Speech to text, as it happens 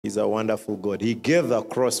He's a wonderful God. He gave the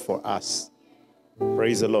cross for us.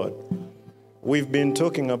 Praise the Lord. We've been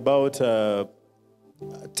talking about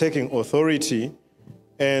taking authority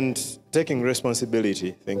and taking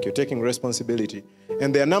responsibility. Thank you. Taking responsibility.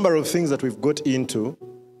 And there are a number of things that we've got into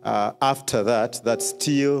after that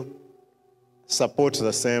still support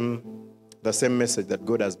the same message that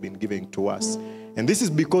God has been giving to us. And this is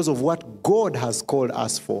because of what God has called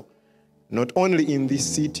us for, not only in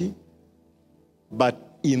this city, but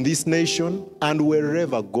in this nation and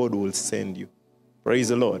wherever God will send you. Praise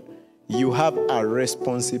the Lord. You have a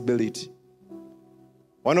responsibility.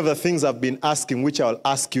 One of the things I've been asking, which I'll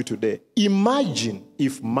ask you today, imagine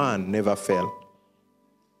if man never fell.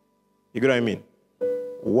 You get what I mean?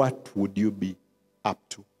 What would you be up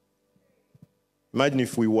to? Imagine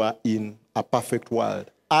if we were in a perfect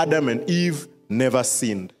world. Adam and Eve never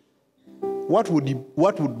sinned. What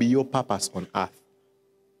would be your purpose on earth?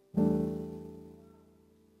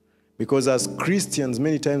 Because as Christians,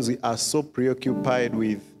 many times we are so preoccupied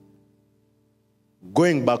with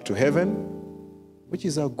going back to heaven, which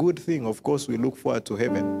is a good thing. Of course, we look forward to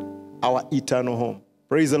heaven, our eternal home.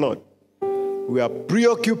 Praise the Lord. We are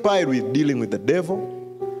preoccupied with dealing with the devil.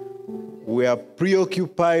 We are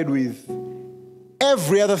preoccupied with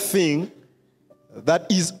every other thing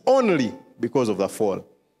that is only because of the fall.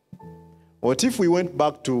 What if we went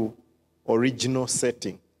back to original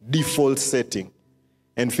setting, default setting,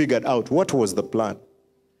 and figured out what was the plan?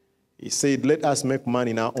 He said, let us make man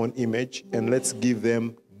in our own image and let's give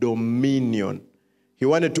them dominion. He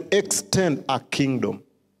wanted to extend a kingdom.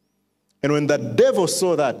 And when the devil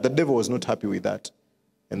saw that, the devil was not happy with that.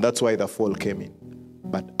 And that's why the fall came in.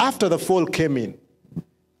 But after the fall came in,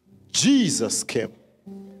 Jesus came.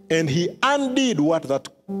 And he undid what that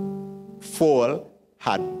fall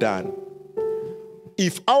had done.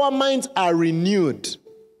 If our minds are renewed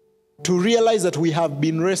to realize that we have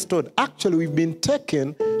been restored, actually we've been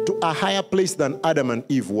taken to a higher place than Adam and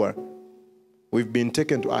Eve were. We've been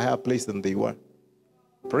taken to a higher place than they were.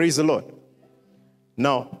 Praise the Lord.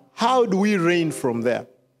 Now, how do we reign from there?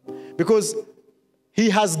 Because he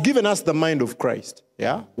has given us the mind of Christ.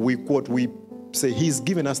 Yeah? We say he's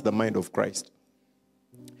given us the mind of Christ.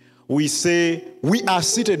 We say we are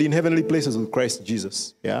seated in heavenly places with Christ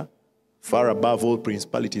Jesus. Yeah? Far above all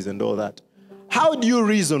principalities and all that. How do you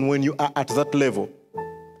reason when you are at that level?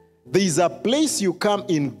 There is a place you come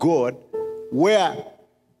in God where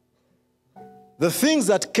the things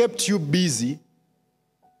that kept you busy,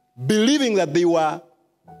 believing that they were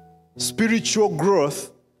spiritual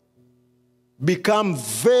growth, become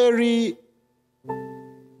very,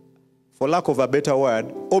 for lack of a better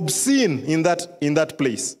word, obscene in that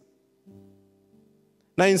place.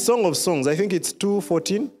 Now in Song of Songs, I think it's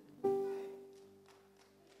 2:14.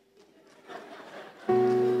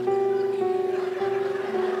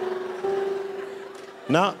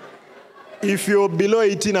 Now, if you're below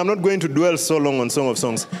 18, I'm not going to dwell so long on Song of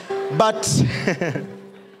Songs. But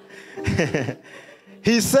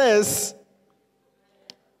he says,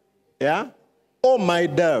 yeah, "Oh my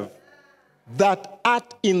dove, that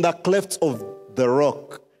art in the clefts of the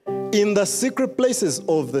rock, in the secret places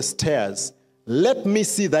of the stairs, let me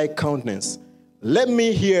see thy countenance. Let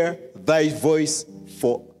me hear thy voice,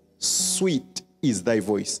 for sweet is thy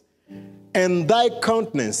voice. And thy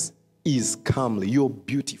countenance is comely." You're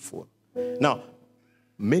beautiful. Now,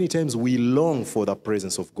 many times we long for the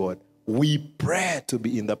presence of God. We pray to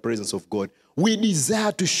be in the presence of God. We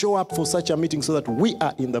desire to show up for such a meeting so that we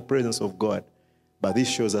are in the presence of God. But this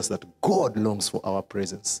shows us that God longs for our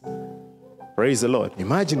presence. Praise the Lord.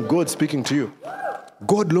 Imagine God speaking to you.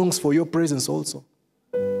 God longs for your presence also.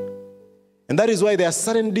 And that is why there are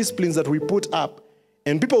certain disciplines that we put up.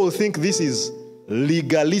 And people will think this is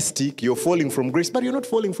legalistic. You're falling from grace. But you're not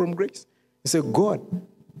falling from grace. You say, God,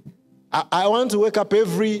 I want to wake up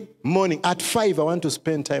every morning. At 5, I want to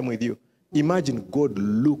spend time with you. Imagine God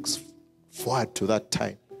looks forward to that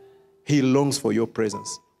time. He longs for your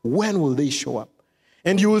presence. When will they show up?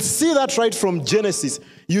 And you will see that right from Genesis.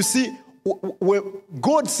 You see,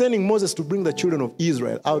 God sending Moses to bring the children of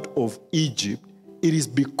Israel out of Egypt, it is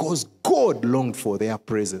because God longed for their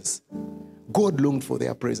presence. God longed for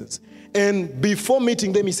their presence. And before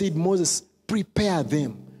meeting them, he said, Moses, prepare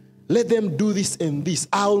them. Let them do this and this.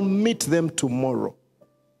 I'll meet them tomorrow.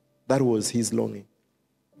 That was his longing.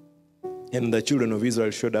 And the children of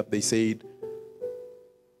Israel showed up. They said,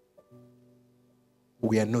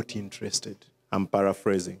 we are not interested. I'm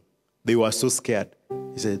paraphrasing. They were so scared.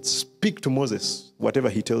 He said, speak to Moses. Whatever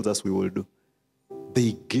he tells us, we will do.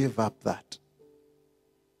 They gave up that.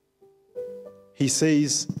 He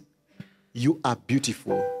says, you are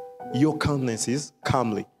beautiful. Your countenance is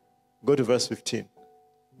comely. Go to verse 15.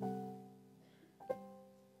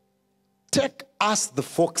 take us the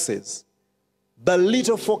foxes, the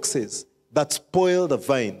little foxes that spoil the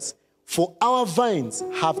vines, for our vines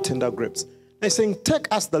have tender grapes. He's saying, take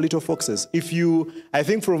us the little foxes. I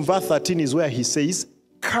think from verse 13 is where he says,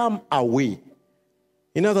 come away.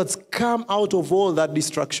 In other words, come out of all that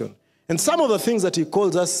destruction. And some of the things that he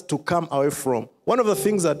calls us to come away from, one of the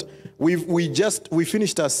things that we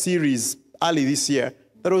finished a series early this year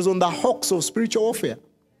that was on the hawks of spiritual warfare.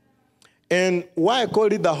 And why I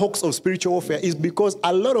called it the hawks of spiritual warfare is because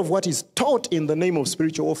a lot of what is taught in the name of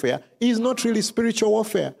spiritual warfare is not really spiritual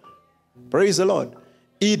warfare. Praise the Lord.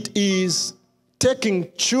 It is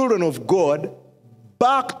taking children of God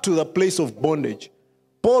back to the place of bondage.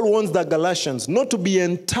 Paul warns the Galatians not to be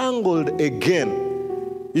entangled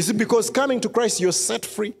again. You see, because coming to Christ, you're set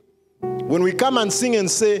free. When we come and sing and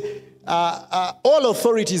say, all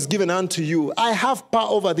authority is given unto you, I have power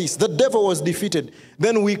over this, the devil was defeated,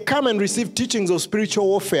 then we come and receive teachings of spiritual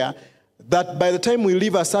warfare that by the time we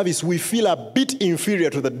leave our service, we feel a bit inferior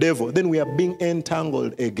to the devil. Then we are being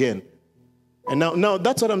entangled again. And now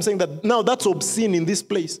that's what I'm saying, that now that's obscene in this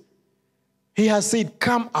place. He has said,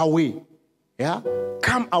 come away. Yeah?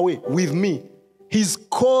 Come away with me. He's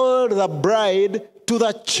called the bride to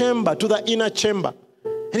the chamber, to the inner chamber.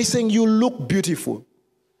 And he's saying, you look beautiful.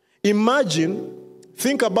 Imagine,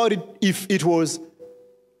 think about it if it was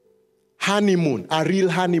honeymoon, a real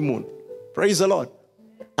honeymoon. Praise the Lord.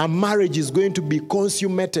 A marriage is going to be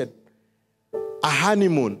consummated. A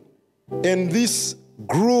honeymoon. And this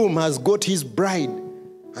groom has got his bride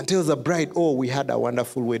and tells the bride, oh, we had a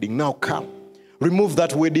wonderful wedding. Now come. Remove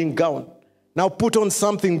that wedding gown. Now put on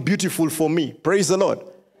something beautiful for me. Praise the Lord.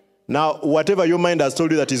 Now, whatever your mind has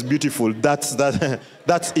told you that is beautiful, that's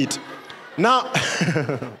it. Now,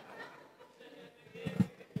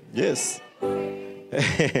 yes.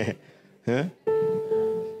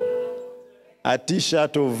 A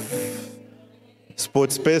t-shirt of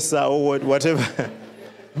Sports Pesa or whatever.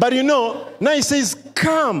 But now he says,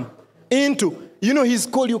 come into, he's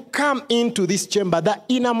called you, come into this chamber, the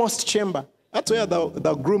innermost chamber. That's where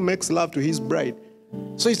the groom makes love to his bride.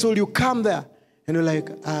 So he told you, come there. And you're like,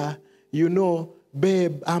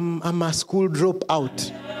 babe, I'm a school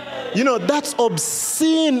dropout. That's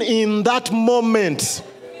obscene in that moment.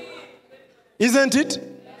 Isn't it?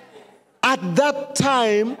 At that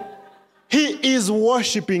time, he is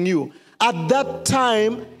worshiping you. At that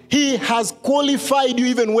time, he has qualified you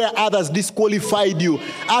even where others disqualified you.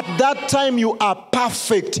 At that time, you are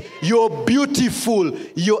perfect. You're beautiful.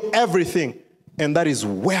 You're everything. And that is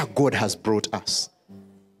where God has brought us.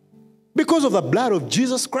 Because of the blood of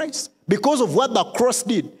Jesus Christ. Because of what the cross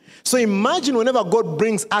did. So imagine whenever God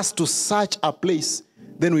brings us to such a place,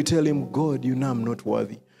 then we tell him, God, I'm not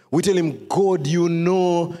worthy. We tell him, God,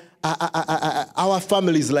 our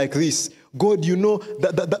family is like this. God,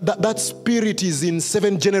 that spirit is in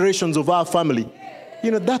 7 generations of our family.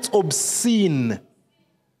 That's obscene.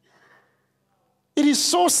 It is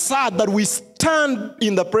so sad that we stand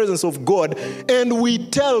in the presence of God and we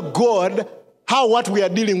tell God how what we are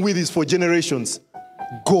dealing with is for generations.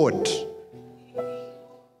 God.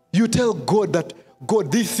 You tell God that,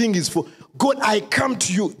 God, this thing is for... God, I come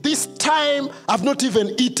to you. This time, I've not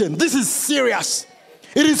even eaten. This is serious.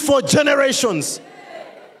 It is for generations.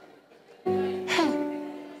 And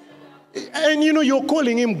you're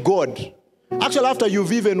calling him God. Actually, after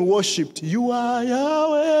you've even worshipped, you are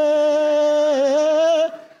Yahweh.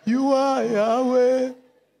 You are Yahweh.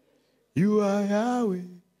 You are Yahweh.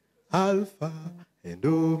 Alpha and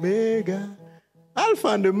Omega. Alpha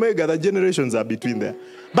and Omega, the generations are between there.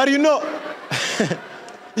 But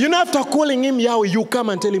after calling him Yahweh, you come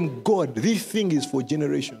and tell him, God, this thing is for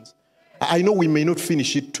generations. I know we may not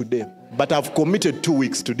finish it today, but I've committed 2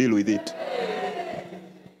 weeks to deal with it.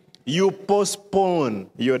 You postpone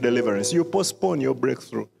your deliverance. You postpone your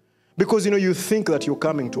breakthrough. Because, you think that you're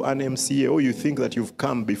coming to an MCA, or you think that you've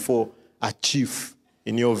come before a chief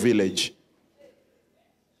in your village.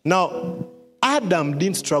 Now, Adam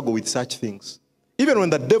didn't struggle with such things. Even when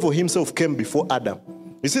the devil himself came before Adam.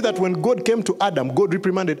 You see that when God came to Adam, God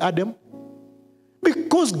reprimanded Adam.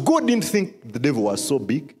 Because God didn't think the devil was so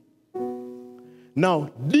big.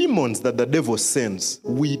 Now, demons that the devil sends,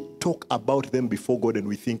 we talk about them before God and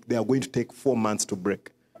we think they are going to take 4 months to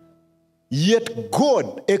break. Yet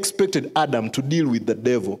God expected Adam to deal with the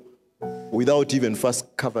devil without even first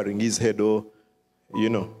covering his head or,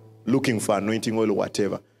 looking for anointing oil or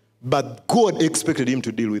whatever. But God expected him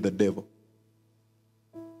to deal with the devil.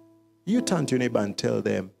 You turn to your neighbor and tell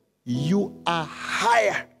them, you are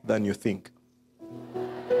higher than you think.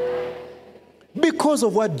 Because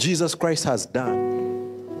of what Jesus Christ has done.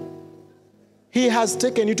 He has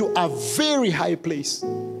taken you to a very high place.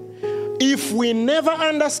 if we never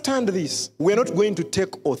understand this, we're not going to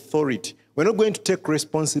take authority. We're not going to take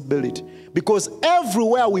responsibility. Because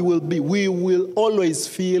everywhere we will be, we will always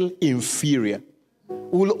feel inferior.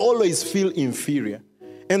 We will always feel inferior.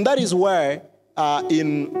 And that is why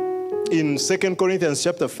in 2 Corinthians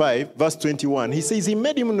chapter 5, verse 21, he says, he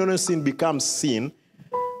made him no sin become sin,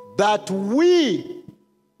 that we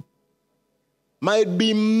might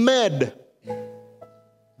be made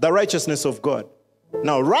the righteousness of God.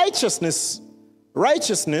 Now, the righteousness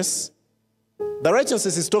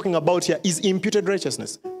is talking about here is imputed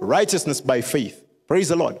righteousness. Righteousness by faith. Praise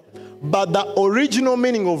the Lord. But the original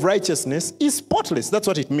meaning of righteousness is spotless. That's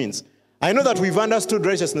what it means. I know that we've understood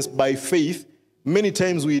righteousness by faith. Many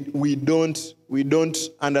times we don't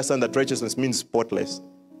understand that righteousness means spotless.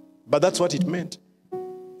 But that's what it meant.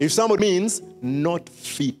 If somebody means not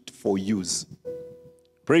fit for use.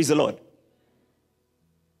 Praise the Lord.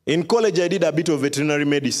 In college, I did a bit of veterinary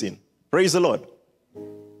medicine. Praise the Lord.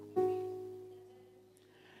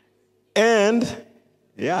 And,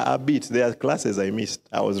 yeah, a bit. There are classes I missed.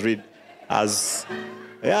 I was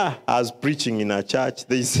preaching in a church.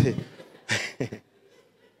 They say,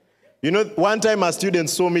 you know, one time a student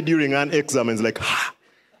saw me during an exam and was like,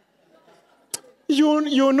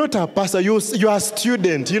 you're not a pastor, you're a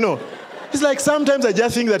student, you know. It's like sometimes I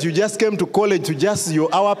just think that you just came to college to just, you're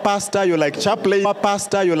our pastor, you're like chaplain, our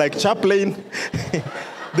pastor, you're like chaplain.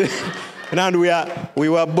 And we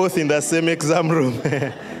were both in the same exam room.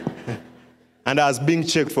 And I was being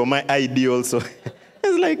checked for my ID also.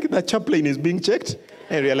 It's like the chaplain is being checked.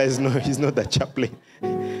 I realized, no, he's not the chaplain.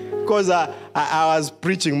 Because I was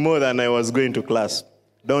preaching more than I was going to class.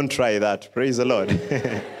 Don't try that. Praise the Lord.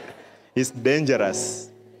 It's dangerous.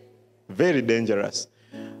 Very dangerous.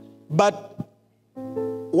 But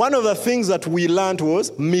one of the things that we learned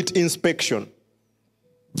was meat inspection.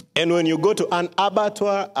 And when you go to an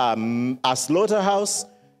abattoir, a slaughterhouse,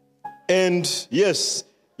 and yes,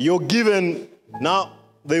 you're given, now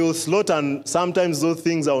they will slaughter, and sometimes those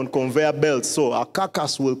things are on conveyor belts. So a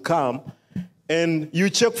carcass will come, and you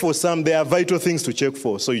check for there are vital things to check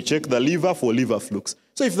for. So you check the liver for liver flukes.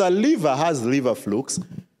 So if the liver has liver flukes,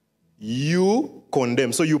 you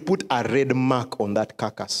condemn. So you put a red mark on that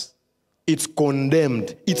carcass. It's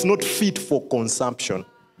condemned. It's not fit for consumption.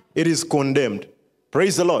 It is condemned.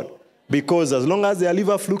 Praise the Lord. Because as long as there are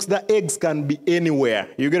liver flukes, the eggs can be anywhere.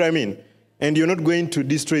 You get what I mean? And you're not going to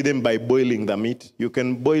destroy them by boiling the meat. You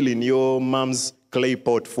can boil in your mom's clay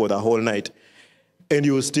pot for the whole night, and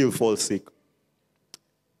you will still fall sick.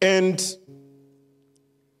 And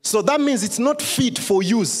so that means it's not fit for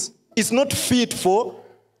use. It's not fit for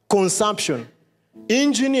consumption.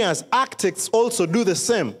 Engineers, architects also do the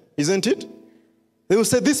same, isn't it? They will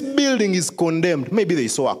say, this building is condemned. Maybe they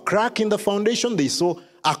saw a crack in the foundation. They saw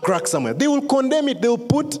a crack somewhere. They will condemn it. They will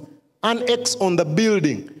put an X on the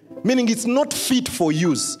building, meaning it's not fit for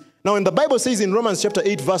use. Now, when the Bible says in Romans chapter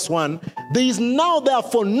 8, verse 1, there is now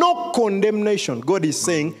therefore no condemnation. God is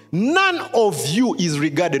saying, none of you is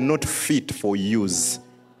regarded not fit for use.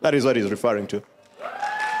 That is what he's referring to.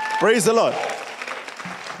 Praise the Lord.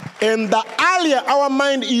 And the earlier our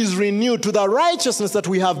mind is renewed to the righteousness that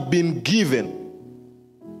we have been given,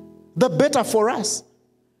 the better for us.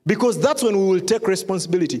 Because that's when we will take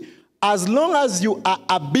responsibility. As long as you are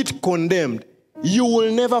a bit condemned, you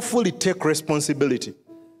will never fully take responsibility.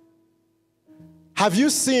 Have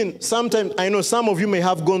you seen, sometimes, I know some of you may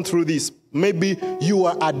have gone through this, maybe you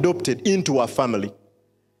are adopted into a family.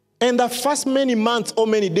 And the first many months or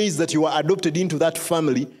many days that you are adopted into that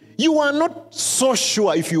family, you are not so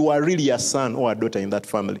sure if you are really a son or a daughter in that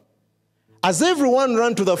family. As everyone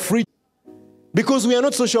ran to the fridge, because we are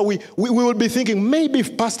not so sure, we will be thinking, maybe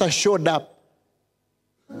if pastor showed up,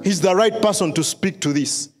 he's the right person to speak to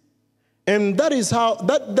this. And that is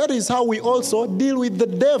how we also deal with the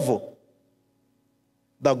devil.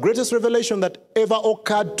 The greatest revelation that ever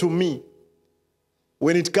occurred to me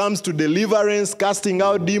when it comes to deliverance, casting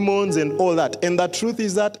out demons and all that. And the truth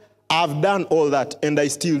is that I've done all that and I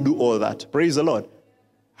still do all that. Praise the Lord.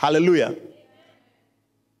 Hallelujah.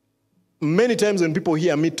 Many times when people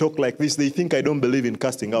hear me talk like this, they think I don't believe in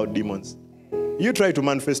casting out demons. You try to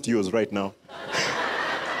manifest yours right now.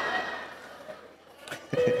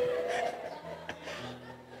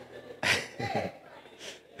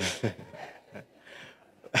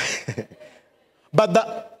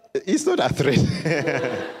 But it's not a threat.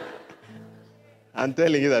 I'm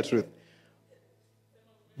telling you the truth.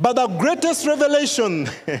 But the greatest revelation,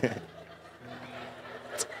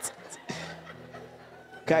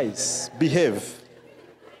 guys, behave.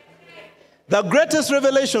 The greatest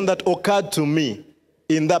revelation that occurred to me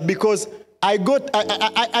in that, because I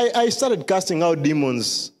started casting out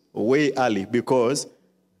demons way early because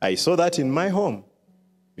I saw that in my home.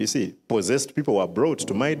 You see, possessed people were brought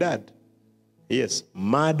to my dad. Yes,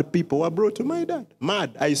 mad people were brought to my dad.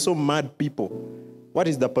 Mad. I saw mad people. What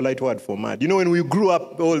is the polite word for mad? You know, when we grew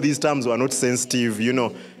up, all these terms were not sensitive, you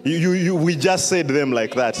know. We just said them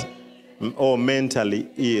like that. Or mentally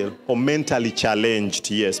ill, or mentally challenged.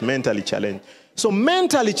 Yes, mentally challenged. So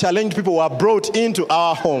mentally challenged people were brought into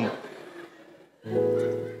our home.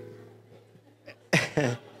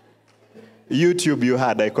 YouTube you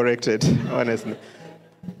had, I corrected, honestly.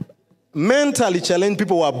 Mentally challenged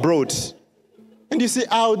people were brought. And you see,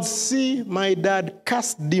 I would see my dad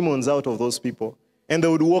cast demons out of those people. And they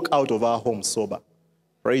would walk out of our home sober.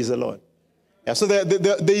 Praise the Lord. Yeah, so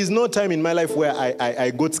there is no time in my life where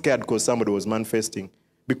I got scared because somebody was manifesting.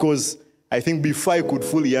 Because I think before I could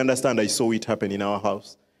fully understand, I saw it happen in our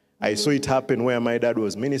house. I saw it happen where my dad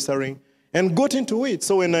was ministering and got into it.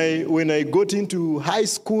 So when I got into high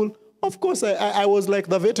school, of course, I was like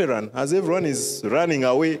the veteran. As everyone is running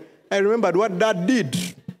away, I remembered what dad did.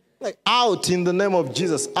 Like, out in the name of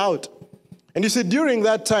Jesus, out. And you see, during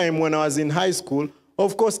that time when I was in high school,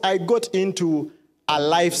 of course, I got into a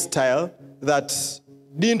lifestyle that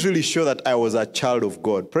didn't really show that I was a child of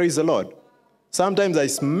God. Praise the Lord. Sometimes I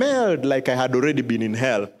smelled like I had already been in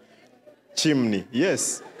hell. Chimney,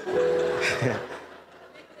 yes.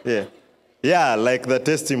 Yeah. Yeah, like the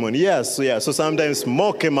testimony. Yes, yeah. So sometimes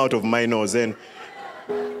smoke came out of my nose and,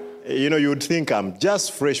 you know, you would think I'm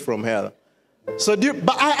just fresh from hell. So,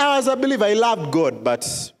 but I was a believer. I loved God,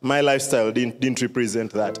 but my lifestyle didn't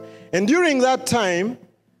represent that. And during that time,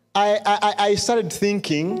 I started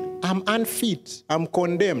thinking, I'm unfit, I'm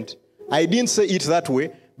condemned. I didn't say it that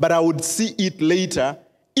way, but I would see it later,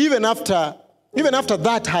 even after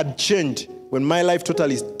that had changed. When my life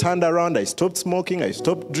totally turned around, I stopped smoking, I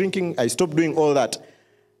stopped drinking, I stopped doing all that.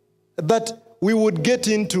 That we would get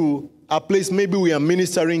into a place, maybe we are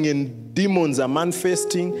ministering and demons are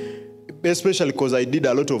manifesting, especially because I did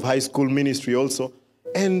a lot of high school ministry also.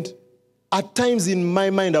 And at times in my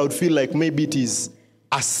mind, I would feel like maybe it is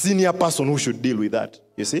a senior person who should deal with that.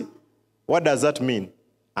 You see? What does that mean?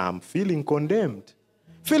 I'm feeling condemned.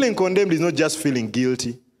 Feeling condemned is not just feeling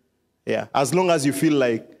guilty. Yeah. As long as you feel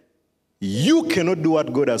like you cannot do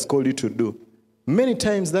what God has called you to do. Many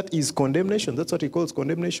times that is condemnation. That's what he calls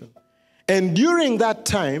condemnation. And during that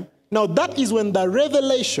time, now that is when the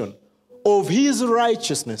revelation of his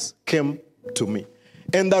righteousness came to me.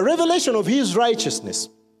 And the revelation of his righteousness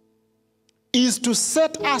is to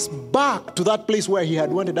set us back to that place where he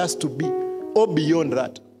had wanted us to be, or beyond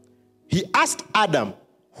that. He asked Adam,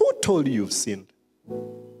 who told you you've sinned?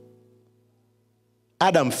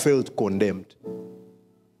 Adam felt condemned.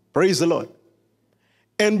 Praise the Lord.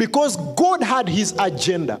 And because God had his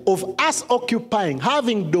agenda of us occupying,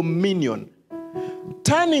 having dominion,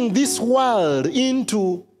 turning this world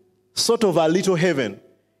into sort of a little heaven,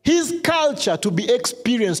 his culture to be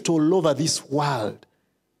experienced all over this world.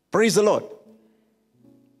 Praise the Lord.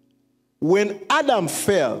 When Adam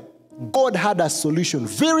fell, God had a solution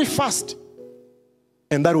very fast.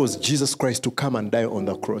 And that was Jesus Christ to come and die on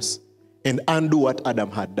the cross and undo what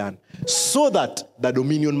Adam had done, so that the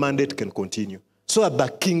dominion mandate can continue, so that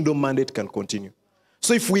the kingdom mandate can continue.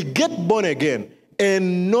 So if we get born again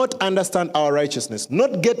and not understand our righteousness,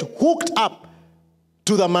 not get hooked up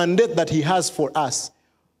to the mandate that he has for us,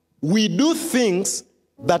 we do things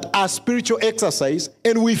that are spiritual exercise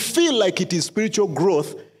and we feel like it is spiritual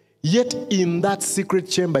growth, yet in that secret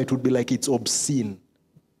chamber it would be like it's obscene.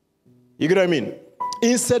 You get what I mean?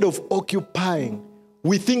 Instead of occupying,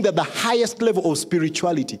 we think that the highest level of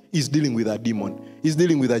spirituality is dealing with a demon, is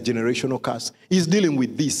dealing with a generational curse, is dealing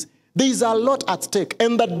with this. There is a lot at stake,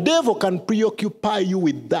 and the devil can preoccupy you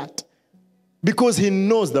with that because he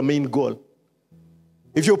knows the main goal.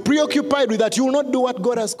 If you're preoccupied with that, you will not do what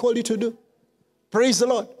God has called you to do. Praise the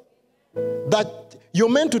Lord. That you're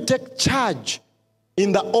meant to take charge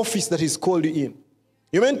in the office that he's called you in.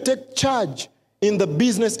 You're meant to take charge in the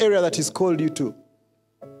business area that he's called you to.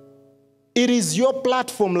 It is your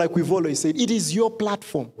platform, like we've always said. It is your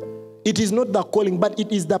platform. It is not the calling, but it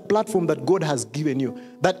is the platform that God has given you.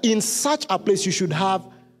 That in such a place you should have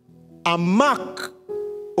a mark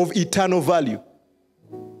of eternal value.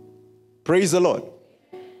 Praise the Lord.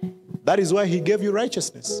 That is why he gave you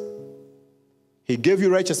righteousness. He gave you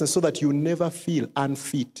righteousness so that you never feel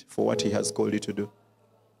unfit for what he has called you to do.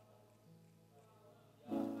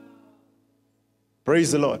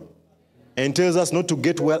 Praise the Lord. And tells us not to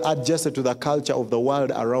get well adjusted to the culture of the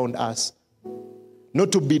world around us.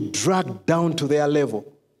 Not to be dragged down to their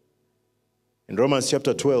level. In Romans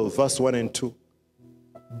chapter 12, verse 1 and 2.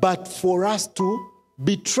 But for us to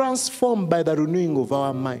be transformed by the renewing of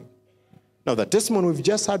our mind. Now, the testimony we've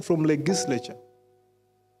just heard from legislature,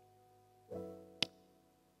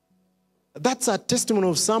 that's a testimony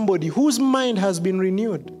of somebody whose mind has been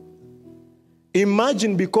renewed.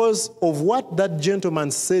 Imagine, because of what that gentleman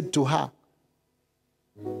said to her,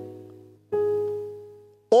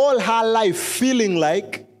 all her life feeling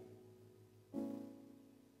like,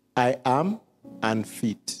 I am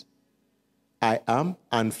unfit. I am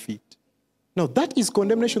unfit. Now, that is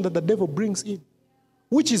condemnation that the devil brings in,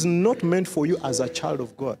 which is not meant for you as a child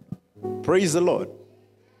of God. Praise the Lord.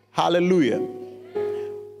 Hallelujah.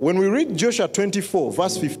 When we read Joshua 24,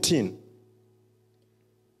 verse 15,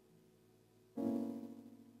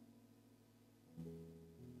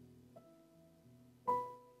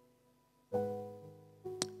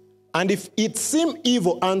 and if it seem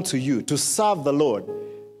evil unto you to serve the Lord,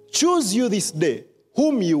 choose you this day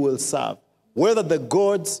whom you will serve, whether the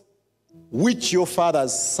gods which your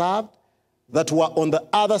fathers served that were on the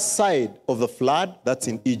other side of the flood, that's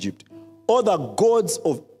in Egypt, or the gods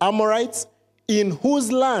of Amorites in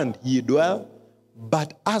whose land ye dwell.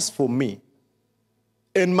 But as for me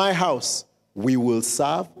and my house, we will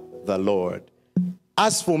serve the Lord.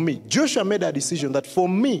 As for me, Joshua made a decision that for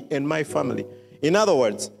me and my family, in other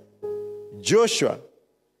words, Joshua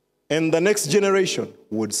and the next generation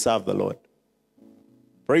would serve the Lord.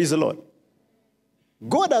 Praise the Lord.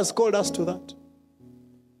 God has called us to that.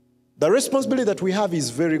 The responsibility that we have is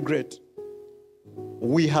very great.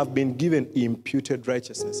 We have been given imputed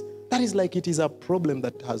righteousness. That is like it is a problem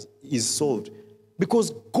that is solved,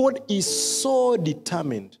 because God is so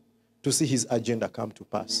determined to see his agenda come to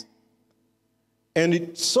pass. And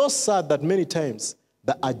it's so sad that many times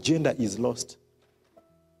the agenda is lost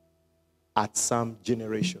at some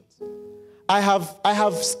generations. I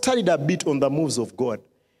have studied a bit on the moves of God,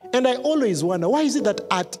 and I always wonder, why is it that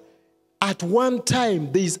at one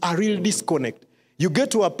time there is a real disconnect? You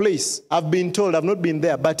get to a place, I've been told, I've not been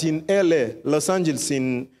there, but in LA, Los Angeles,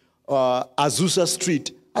 in Azusa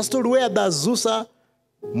Street, I was told where the Azusa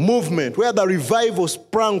movement, where the revival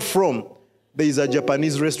sprang from, there is a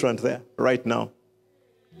Japanese restaurant there right now.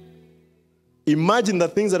 Imagine the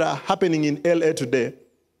things that are happening in LA today.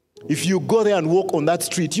 If you go there and walk on that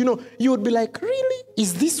street, you would be like, really?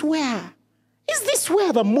 Is this where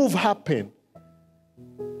the move happened?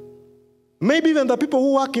 Maybe even the people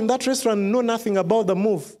who work in that restaurant know nothing about the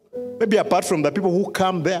move. Maybe apart from the people who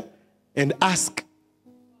come there and ask.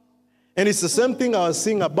 And it's the same thing I was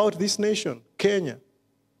saying about this nation, Kenya.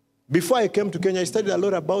 Before I came to Kenya, I studied a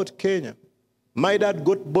lot about Kenya. My dad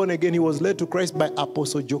got born again. He was led to Christ by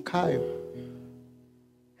Apostle Jokayo.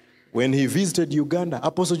 When he visited Uganda,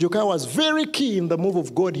 Apostle Jokayo was very key in the move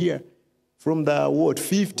of God here from the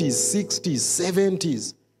 50s, 60s,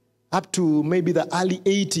 70s, up to maybe the early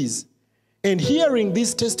 80s. And hearing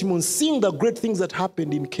these testimonies, seeing the great things that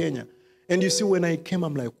happened in Kenya. And you see, when I came,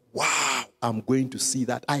 I'm like, wow, I'm going to see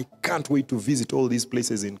that. I can't wait to visit all these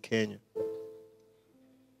places in Kenya.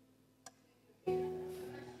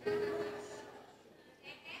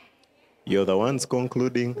 You're the ones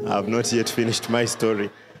concluding. I have not yet finished my story.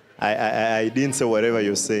 I didn't say whatever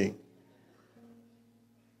you're saying.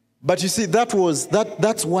 But you see,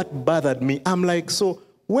 that's what bothered me. I'm like, so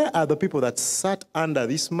where are the people that sat under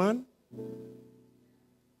this man?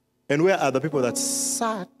 And where are the people that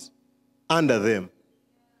sat under them?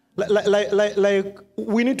 Like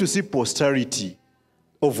we need to see posterity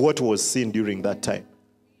of what was seen during that time.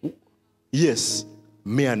 Yes,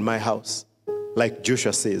 me and my house, like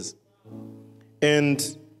Joshua says.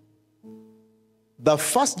 And the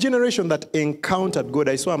first generation that encountered God,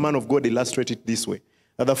 I saw a man of God illustrate it this way.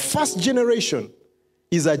 That the first generation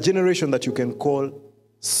is a generation that you can call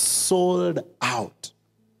sold out.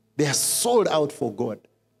 They are sold out for God.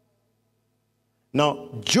 Now,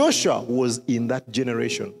 Joshua was in that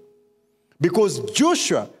generation because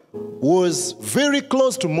Joshua was very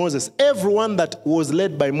close to Moses. Everyone that was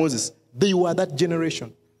led by Moses, they were that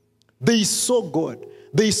generation. They saw God.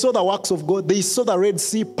 They saw the works of God. They saw the Red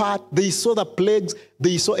Sea part. They saw the plagues.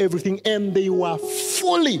 They saw everything. And they were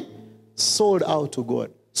fully sold out to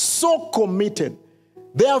God. So committed.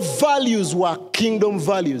 Their values were kingdom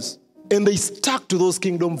values. And they stuck to those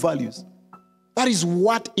kingdom values. That is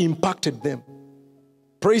what impacted them.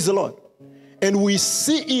 Praise the Lord. And we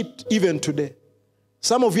see it even today.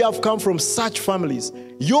 Some of you have come from such families.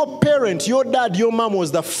 Your parent, your dad, your mom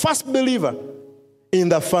was the first believer in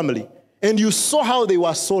the family. And you saw how they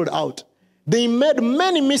were sold out. They made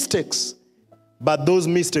many mistakes, but those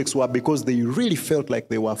mistakes were because they really felt like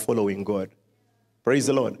they were following God. Praise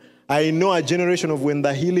the Lord. I know a generation of when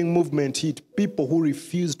the healing movement hit, people who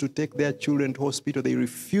refused to take their children to hospital, they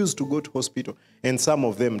refused to go to hospital, and some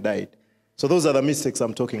of them died. So those are the mistakes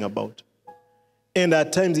I'm talking about. And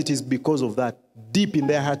at times it is because of that. Deep in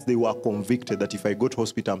their hearts, they were convicted that if I go to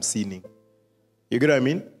hospital, I'm sinning. You get what I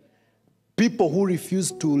mean? People who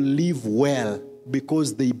refuse to live well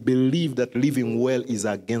because they believe that living well is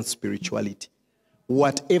against spirituality.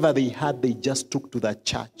 Whatever they had, they just took to the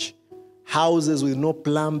church. Houses with no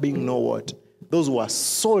plumbing, no what. Those were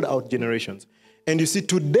sold out generations. And you see,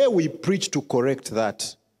 today we preach to correct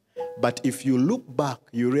that. But if you look back,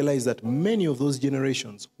 you realize that many of those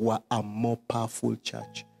generations were a more powerful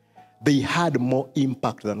church. They had more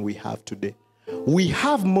impact than we have today. We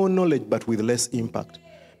have more knowledge, but with less impact.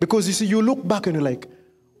 Because you see, you look back and you're like,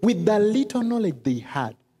 with the little knowledge they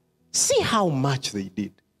had, see how much they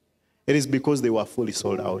did. It is because they were fully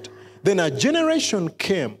sold out. Then a generation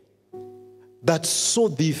came that saw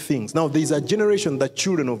these things. Now, there's a generation, the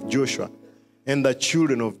children of Joshua, and the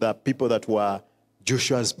children of the people that were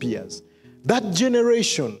Joshua's peers. That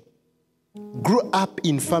generation grew up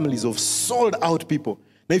in families of sold out people.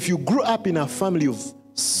 Now, if you grew up in a family of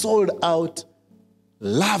sold out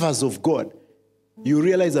lovers of God, you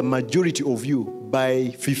realize a majority of you, by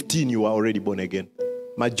 15, you are already born again.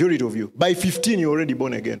 Majority of you. By 15, you're already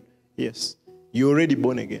born again. Yes, you're already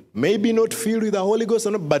born again. Maybe not filled with the Holy Ghost,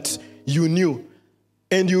 but you knew.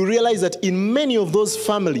 And you realize that in many of those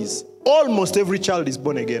families, almost every child is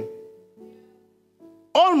born again.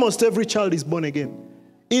 Almost every child is born again.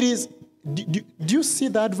 It is, do you see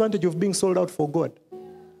the advantage of being sold out for God?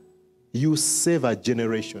 You save a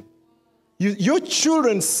generation. Your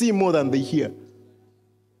children see more than they hear.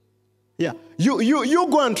 Yeah, you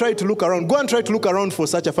go and try to look around. Go and try to look around for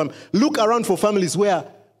such a family. Look around for families where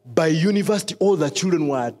by university all the children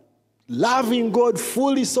were loving God,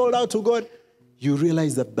 fully sold out to God. You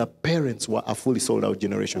realize that the parents were a fully sold out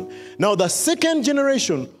generation. Now the second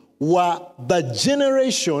generation were the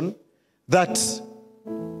generation that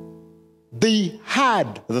they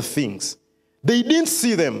had the things. They didn't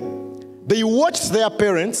see them. They watched their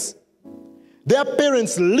parents. Their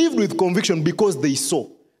parents lived with conviction because they saw.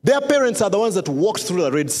 Their parents are the ones that walked through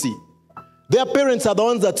the Red Sea. Their parents are the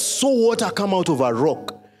ones that saw water come out of a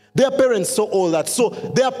rock. Their parents saw all that. So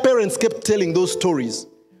their parents kept telling those stories.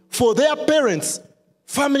 For their parents,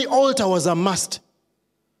 family altar was a must.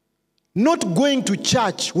 Not going to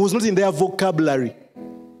church was not in their vocabulary.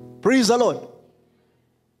 Praise the Lord.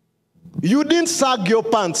 You didn't sag your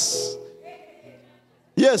pants.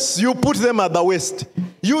 Yes, you put them at the waist.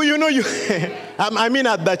 I mean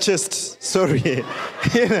at the chest. Sorry.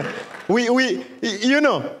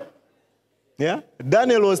 Yeah.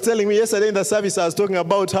 Daniel was telling me yesterday in the service, I was talking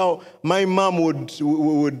about how my mom would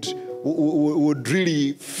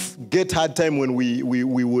really get hard time when we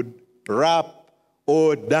would rap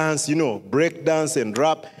or dance, break dance and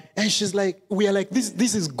rap. And she's like, we are like,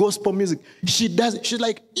 this is gospel music. She's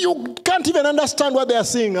like, you can't even understand what they are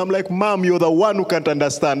saying. I'm like, Mom, you're the one who can't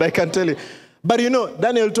understand. I can tell you. But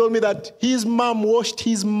Daniel told me that his mom washed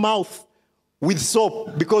his mouth with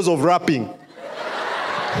soap because of rapping.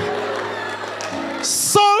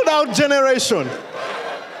 Sold out generation.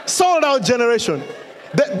 Sold out generation.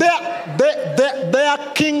 Their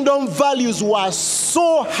kingdom values were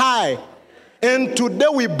so high. And today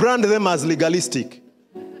we brand them as legalistic.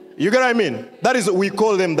 You get what I mean? That is, we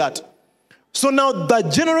call them that. So now the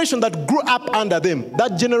generation that grew up under them,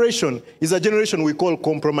 that generation is a generation we call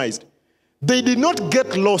compromised. They did not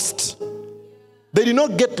get lost. They did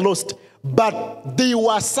not get lost, but they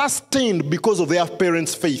were sustained because of their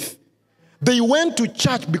parents' faith. They went to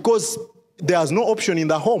church because there was no option in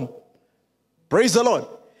the home. Praise the Lord.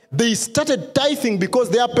 They started tithing because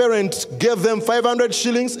their parents gave them 500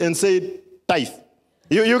 shillings and said, tithe.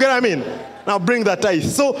 You get what I mean? Now bring the tithe.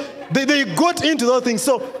 So they got into those things.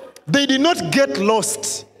 So they did not get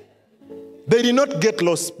lost. They did not get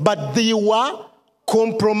lost, but they were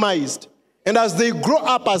compromised. And as they grow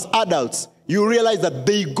up as adults, you realize that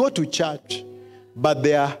they go to church, but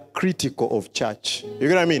they are critical of church. You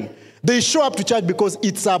get what I mean? They show up to church because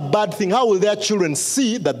it's a bad thing. How will their children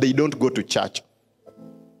see that they don't go to church?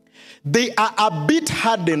 They are a bit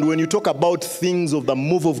hardened when you talk about things of the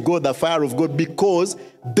move of God, the fire of God, because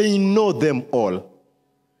they know them all.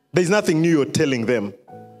 There's nothing new you're telling them.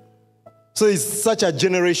 So it's such a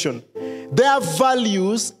generation. Their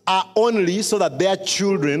values are only so that their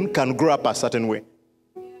children can grow up a certain way.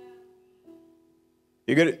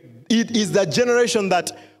 You get it? It is the generation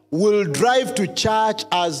that will drive to church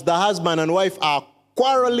as the husband and wife are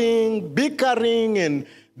quarreling, bickering, and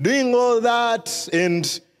doing all that,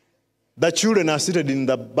 and the children are seated in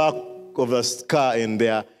the back of the car and they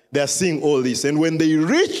are seeing all this. And when they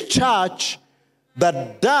reach church,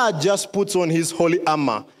 the dad just puts on his holy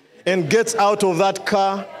armor and gets out of that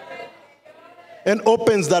car and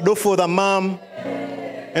opens the door for the mom.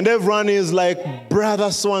 And everyone is like, brother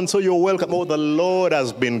so-and-so, you're welcome. Oh, the Lord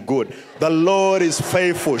has been good. The Lord is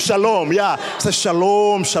faithful. Shalom, yeah. Say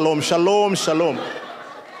shalom, shalom, shalom, shalom.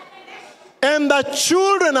 And the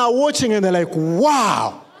children are watching and they're like,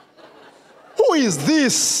 wow, who is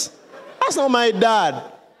this? That's not my dad.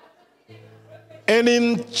 And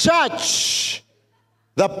in church,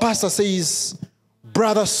 the pastor says,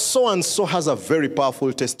 brother so-and-so has a very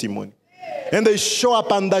powerful testimony. And they show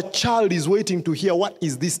up and the child is waiting to hear, what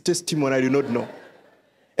is this testimony? I do not know.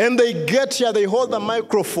 And they get here, they hold the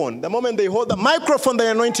microphone. The moment they hold the microphone,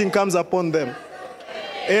 the anointing comes upon them.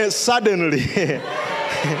 And suddenly.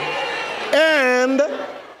 And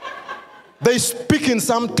they speak in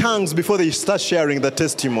some tongues before they start sharing the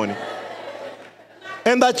testimony.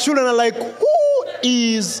 And the children are like, who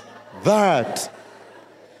is that?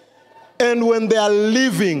 And when they are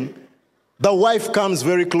leaving, the wife comes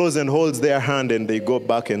very close and holds their hand and they go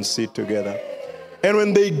back and sit together. And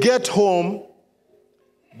when they get home,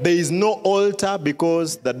 there is no altar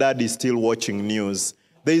because the dad is still watching news.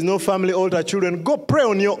 There is no family altar. Children, go pray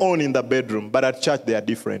on your own in the bedroom. But at church, they are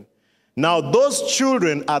different. Now, those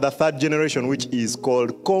children are the third generation, which is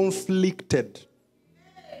called conflicted.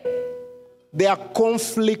 They are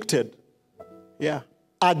conflicted, yeah,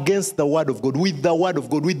 against the word of God, with the word of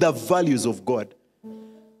God, with the values of God.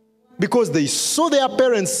 Because they saw their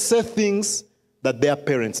parents say things that their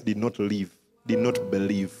parents did not live, did not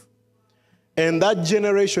believe. And that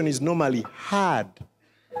generation is normally hard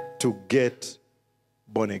to get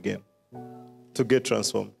born again, to get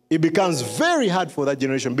transformed. It becomes very hard for that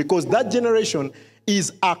generation because that generation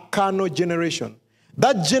is a carnal generation.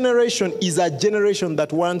 That generation is a generation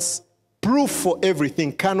that wants proof for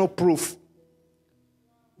everything, carnal proof.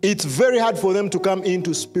 It's very hard for them to come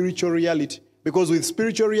into spiritual reality. Because with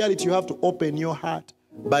spiritual reality, you have to open your heart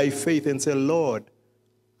by faith and say, Lord,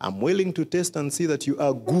 I'm willing to test and see that you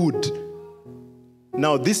are good.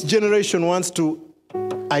 Now, this generation wants to,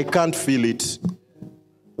 I can't feel it.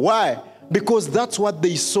 Why? Because that's what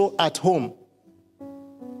they saw at home.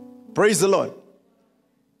 Praise the Lord.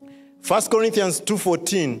 1 Corinthians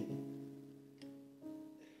 2:14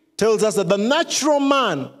 tells us that the natural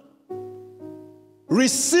man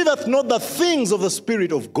receiveth not the things of the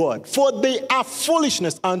Spirit of God, for they are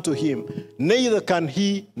foolishness unto him, neither can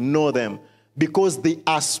he know them, because they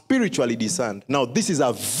are spiritually discerned. Now, this is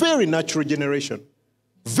a very natural generation.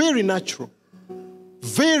 Very natural.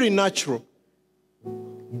 Very natural.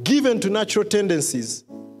 Given to natural tendencies.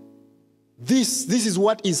 This is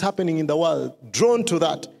what is happening in the world. Drawn to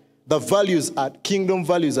that. The values are, kingdom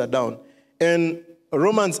values are down. And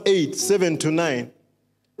Romans 8:7-9,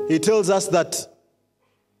 he tells us that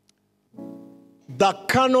the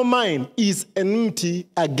carnal mind is enmity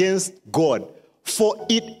against God, for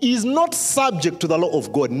it is not subject to the law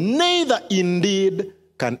of God, neither indeed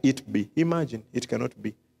can it be. Imagine, it cannot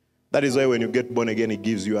be. That is why when you get born again, it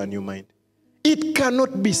gives you a new mind. It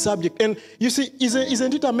cannot be subject. And you see,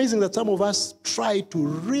 isn't it amazing that some of us try to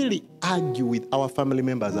really argue with our family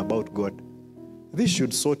members about God? This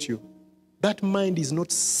should sort you. That mind is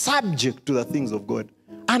not subject to the things of God.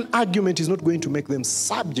 An argument is not going to make them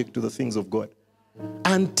subject to the things of God.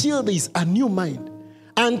 Until there is a new mind,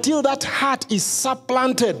 until that heart is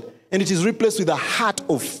supplanted and it is replaced with a heart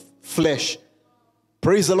of flesh.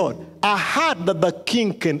 Praise the Lord. A heart that the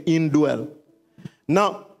king can indwell.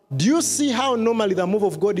 Now, do you see how normally the move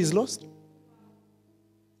of God is lost?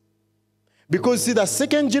 Because see, the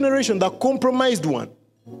second generation, the compromised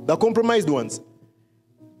ones,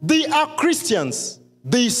 they are Christians.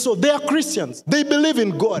 They are Christians. They believe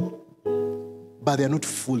in God, but they are not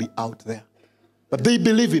fully out there. But they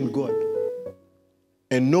believe in God.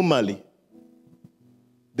 And normally,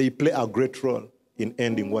 they play a great role in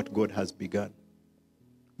ending what God has begun.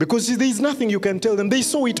 Because see, there is nothing you can tell them. They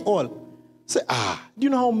saw it all. Say, do you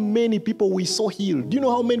know how many people we saw healed? Do you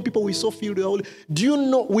know how many people we saw filled with the Holy? Do you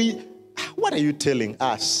know what are you telling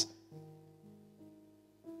us?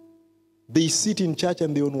 They sit in church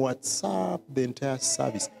and they on WhatsApp the entire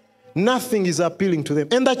service. Nothing is appealing to them.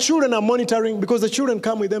 And the children are monitoring because the children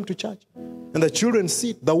come with them to church. And the children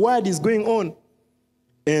sit. The word is going on.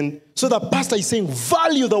 And so the pastor is saying,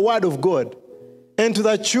 value the word of God. And to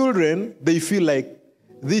the children, they feel like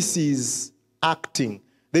this is acting.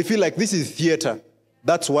 They feel like this is theater.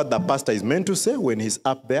 That's what the pastor is meant to say when he's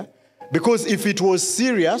up there. Because if it was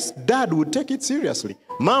serious, dad would take it seriously.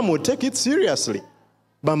 Mom would take it seriously.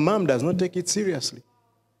 But mom does not take it seriously.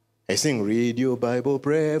 I sing, read your Bible,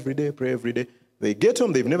 pray every day, pray every day. They get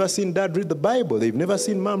home, they've never seen dad read the Bible. They've never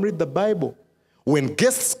seen mom read the Bible. When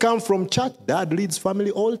guests come from church, dad leads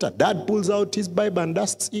family altar. Dad pulls out his Bible and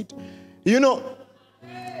dusts it. You know,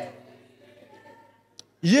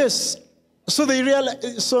 Yes. So they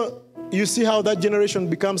realize, so you see how that generation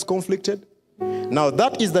becomes conflicted? Now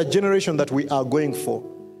that is the generation that we are going for.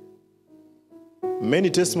 Many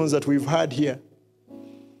testimonies that we've had here.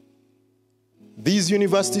 These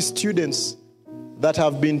university students that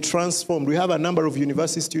have been transformed, we have a number of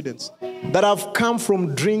university students that have come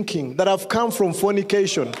from drinking, that have come from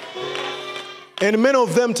fornication. And many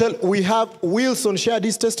of them we have Wilson shared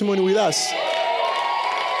his testimony with us.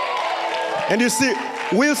 And you see,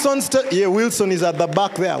 Wilson is at the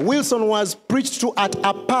back there. Wilson was preached to at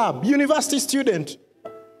a pub, university student,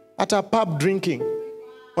 at a pub drinking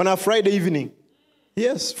on a Friday evening.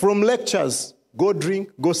 Yes, from lectures, go drink,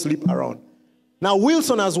 go sleep around. Now,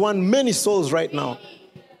 Wilson has won many souls right now.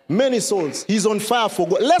 Many souls. He's on fire for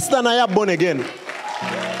God. Less than a year born again.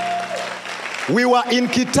 We were in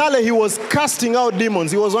Kitale. He was casting out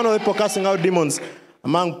demons. He was one of the people casting out demons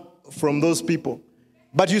from those people.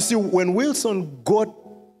 But you see, when Wilson got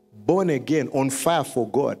born again, on fire for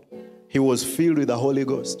God, he was filled with the Holy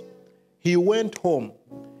Ghost. He went home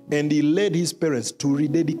and he led his parents to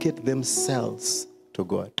rededicate themselves to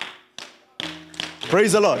God.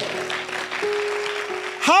 Praise the Lord.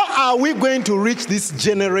 How are we going to reach this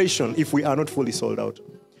generation if we are not fully sold out?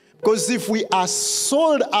 Because if we are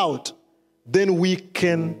sold out, then we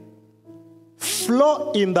can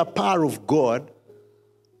flow in the power of God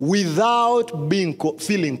without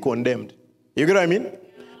feeling condemned. You get what I mean?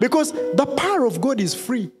 Because the power of God is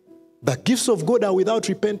free. The gifts of God are without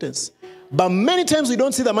repentance. But many times we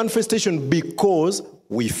don't see the manifestation because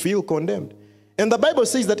we feel condemned. And the Bible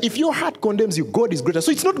says that if your heart condemns you, God is greater.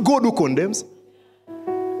 So it's not God who condemns.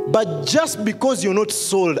 But just because you're not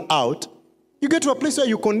sold out, you get to a place where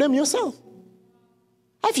you condemn yourself.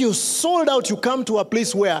 If you're sold out, you come to a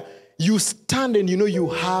place where you stand and you know you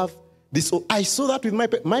have this. I saw that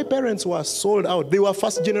with my parents were sold out. They were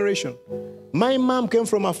first generation. My mom came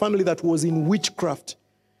from a family that was in witchcraft.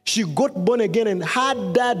 She got born again and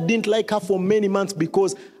her dad didn't like her for many months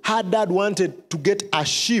because her dad wanted to get a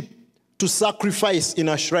sheep to sacrifice in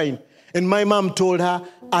a shrine. And my mom told her,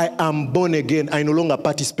 I am born again. I no longer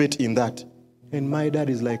participate in that. And my dad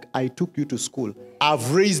is like, I took you to school.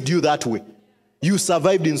 I've raised you that way. You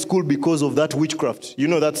survived in school because of that witchcraft. You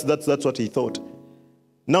know, that's what he thought.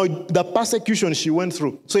 Now, the persecution she went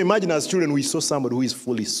through. So imagine as children, we saw somebody who is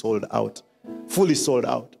fully sold out. Fully sold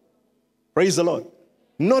out. Praise the Lord.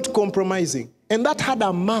 Not compromising. And that had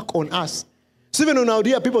a mark on us. So even when out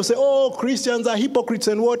here, people say, oh, Christians are hypocrites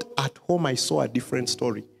and what? At home, I saw a different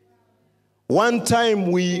story. One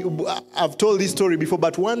time I've told this story before,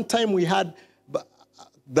 but one time we had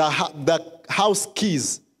the house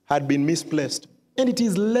keys had been misplaced. And it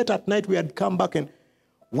is late at night, we had come back and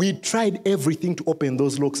we tried everything to open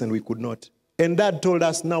those locks and we could not. And Dad told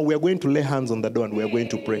us, now we are going to lay hands on the door and we are going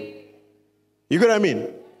to pray. You get what I mean?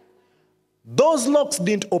 Those locks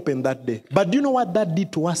didn't open that day. But do you know what that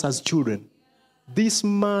did to us as children? This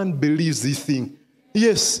man believes this thing.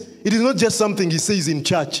 Yes, it is not just something he says in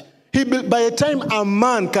church. By the time a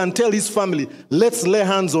man can tell his family, let's lay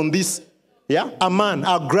hands on this, yeah, a man,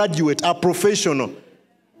 a graduate, a professional,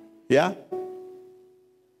 yeah,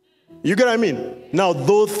 you get what I mean? Now,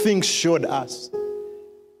 those things showed us.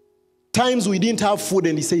 Times we didn't have food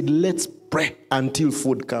and he said, let's pray until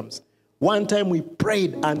food comes. One time we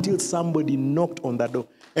prayed until somebody knocked on the door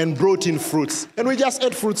and brought in fruits. And we just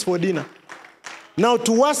ate fruits for dinner. Now,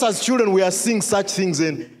 to us as children, we are seeing such things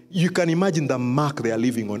and you can imagine the mark they are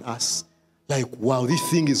leaving on us. Like, wow, this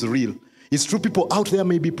thing is real. It's true, people out there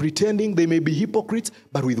may be pretending, they may be hypocrites,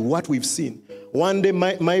 but with what we've seen. One day,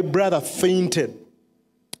 my brother fainted.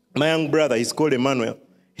 My young brother, he's called Emmanuel.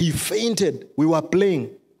 He fainted. We were playing.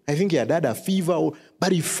 I think he had a fever,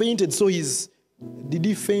 but he fainted. So did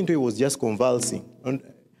he faint or he was just convulsing? And,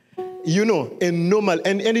 you know, and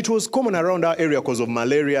it was common around our area because of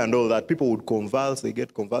malaria and all that. People would convulse, they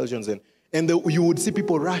get convulsions, and you would see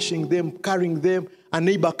people rushing them, carrying them, a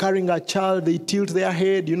neighbor carrying a child, they tilt their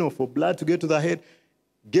head, you know, for blood to get to the head,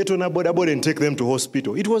 get on a board and take them to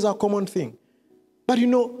hospital. It was a common thing. But you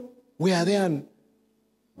know, we are there and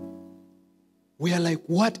we are like,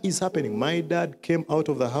 what is happening? My dad came out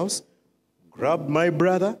of the house, grabbed my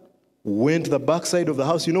brother, went to the backside of the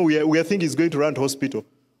house. You know, we are thinking he's going to run to hospital.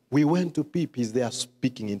 We went to peep. He's there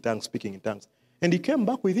speaking in tongues. And he came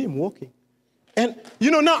back with him walking. And, you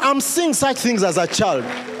know, now I'm seeing such things as a child.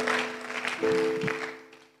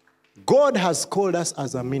 God has called us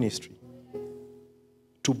as a ministry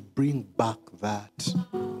to bring back that.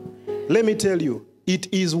 Let me tell you,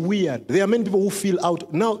 it is weird. There are many people who feel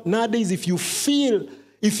out. Nowadays, if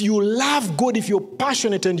you love God, if you're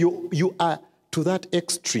passionate and you are to that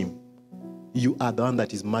extreme, you are the one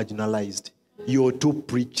that is marginalized. You're too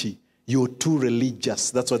preachy. You're too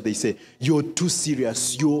religious. That's what they say. You're too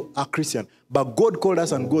serious. You're a Christian. But God called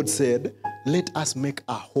us and God said, let us make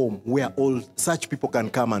a home where all such people can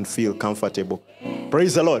come and feel comfortable.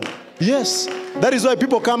 Praise the Lord. Yes. That is why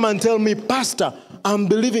people come and tell me, Pastor, I'm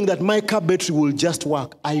believing that my car battery will just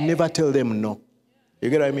work. I never tell them no. You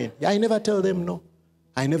get what I mean? I never tell them no.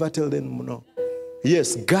 I never tell them no.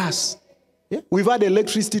 Yes, gas. Yeah. We've had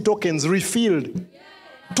electricity tokens refilled.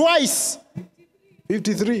 Twice.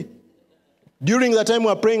 53. During the time we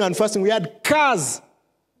were praying and fasting, we had cars,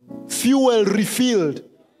 fuel refilled.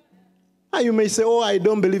 You may say, oh, I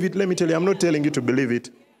don't believe it. Let me tell you, I'm not telling you to believe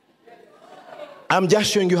it. I'm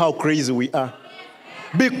just showing you how crazy we are.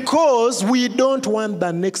 Because we don't want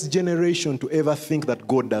the next generation to ever think that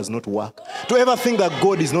God does not work, to ever think that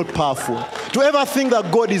God is not powerful, to ever think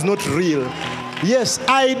that God is not real. Yes,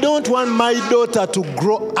 I don't want my daughter to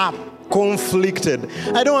grow up conflicted.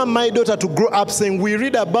 I don't want my daughter to grow up saying, we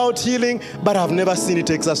read about healing, but I've never seen it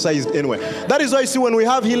exercised anywhere. That is why you see when we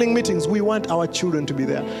have healing meetings, we want our children to be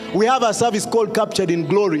there. We have a service called Captured in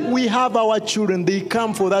Glory. We have our children. They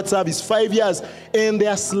come for that service 5 years, and they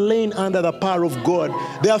are slain under the power of God.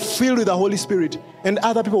 They are filled with the Holy Spirit. And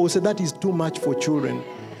other people will say, that is too much for children.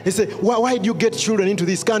 They say, why do you get children into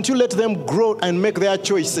this? Can't you let them grow and make their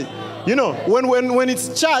choice? You know, when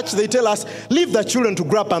it's church, they tell us, leave the children to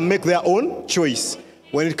grow up and make their own choice.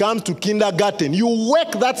 When it comes to kindergarten, you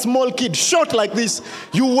wake that small kid short like this.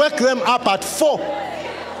 You wake them up at 4.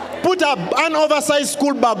 Put an oversized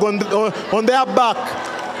school bag on their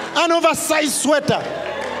back, an oversized sweater,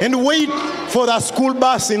 and wait for the school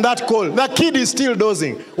bus in that cold. The kid is still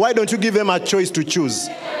dozing. Why don't you give them a choice to choose?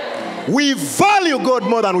 We value God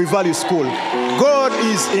more than we value school. God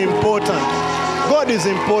is important. God is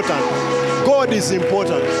important. God is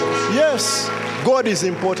important. Yes, God is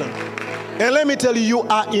important. And let me tell you, you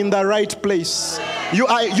are in the right place.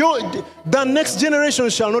 The next generation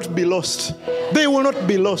shall not be lost. They will not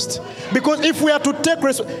be lost. Because if we are to take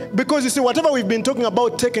because you see, whatever we've been talking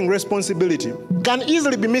about taking responsibility can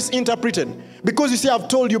easily be misinterpreted. Because you see, I've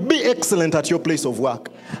told you, be excellent at your place of work.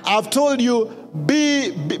 I've told you, be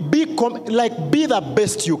the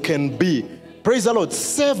best you can be. Praise the Lord.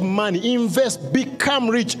 Save money, invest, become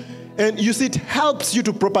rich. And you see, it helps you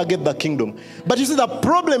to propagate the kingdom. But you see, the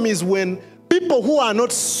problem is when people who are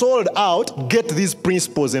not sold out get these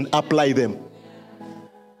principles and apply them.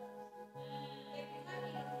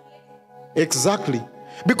 Exactly.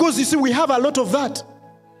 Because you see, we have a lot of that.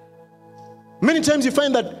 Many times you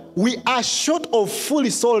find that we are short of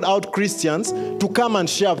fully sold out Christians to come and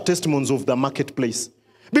share testimonies of the marketplace.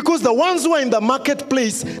 Because the ones who are in the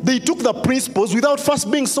marketplace, they took the principles without first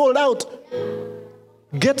being sold out.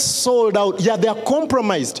 Get sold out. Yeah, they are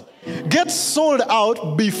compromised. Get sold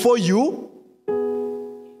out before you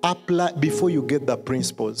apply, before you get the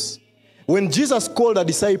principles. When Jesus called the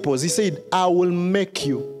disciples, he said, I will make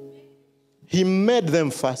you. He made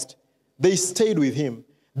them first. They stayed with him.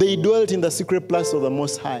 They dwelt in the secret place of the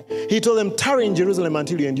Most High. He told them, tarry in Jerusalem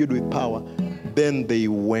until you are endued with power. Then they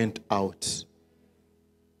went out.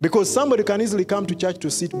 Because somebody can easily come to church to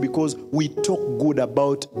sit because we talk good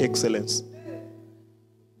about excellence.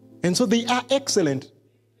 And so they are excellent.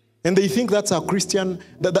 And they think that's our Christian,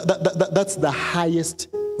 that's the highest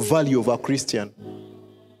value of a Christian.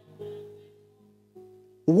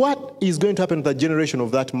 What is going to happen to the generation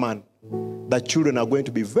of that man? The children are going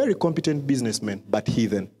to be very competent businessmen, but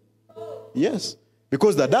heathen. Yes.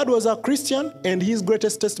 Because the dad was a Christian, and his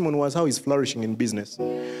greatest testimony was how he's flourishing in business.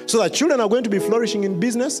 So the children are going to be flourishing in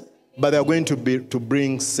business, but they are going to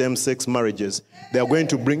bring same-sex marriages. They are going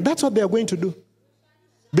to bring, that's what they are going to do.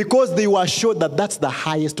 Because they were sure that that's the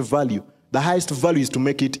highest value. The highest value is to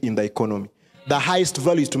make it in the economy. The highest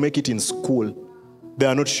value is to make it in school. They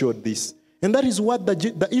are not sure this. And that is what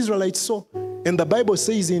the Israelites saw. And the Bible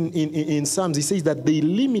says in Psalms, it says that they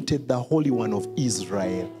limited the Holy One of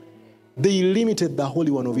Israel. They limited the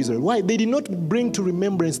Holy One of Israel. Why? They did not bring to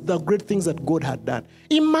remembrance the great things that God had done.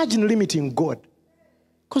 Imagine limiting God.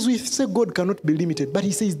 Because we say God cannot be limited, but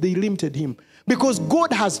he says they limited him. Because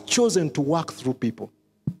God has chosen to work through people.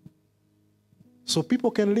 So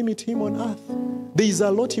people can limit him on earth. There is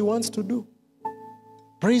a lot he wants to do.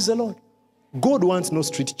 Praise the Lord. God wants no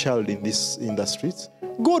street child in the streets.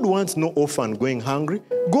 God wants no orphan going hungry.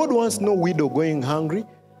 God wants no widow going hungry.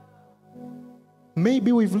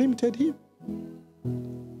 Maybe we've limited him.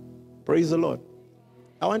 Praise the Lord.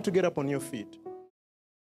 I want to get up on your feet.